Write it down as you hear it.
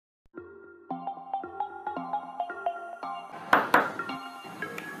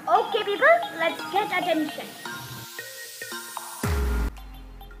Okay people, let's get attention.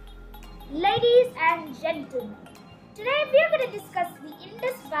 Ladies and gentlemen, today we are going to discuss the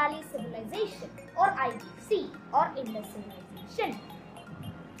Indus Valley Civilization or IVC or Indus Civilization.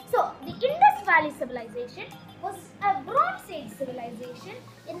 So, the Indus Valley Civilization was a Bronze Age civilization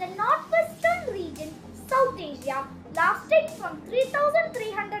in the northwestern region of South Asia lasting from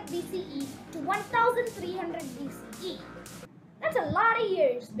 3300 BCE to 1300 BCE. That's a lot of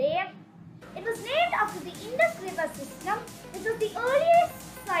years, babe. It was named after the Indus River system, which was the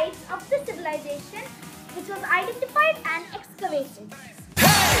earliest site of the civilization, which was identified and excavated.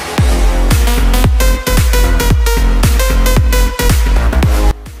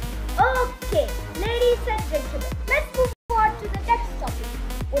 Okay, ladies and gentlemen, let's move on to the next topic,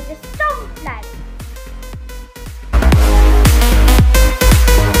 which is town planning.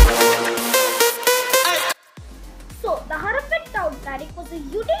 So, the Harappan town planning was a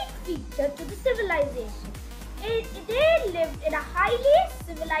unique feature to the civilization. They lived in a highly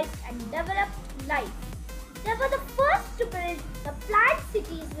civilized and developed life. They were the first to build the planned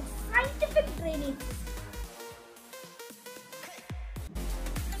cities with scientific drainage systems.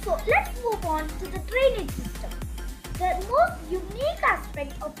 So, let's move on to the drainage system. The most unique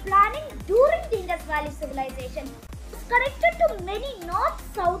aspect of planning during the Indus Valley civilization was connected to many north,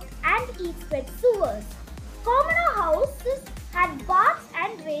 south and east-west sewers. Commoner houses had baths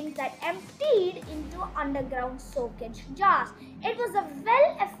and drains that emptied into underground soakage jars. It was a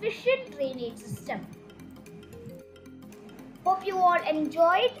well-efficient drainage system. Hope you all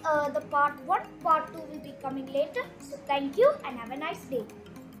enjoyed the part 1. Part 2 will be coming later. So thank you and have a nice day.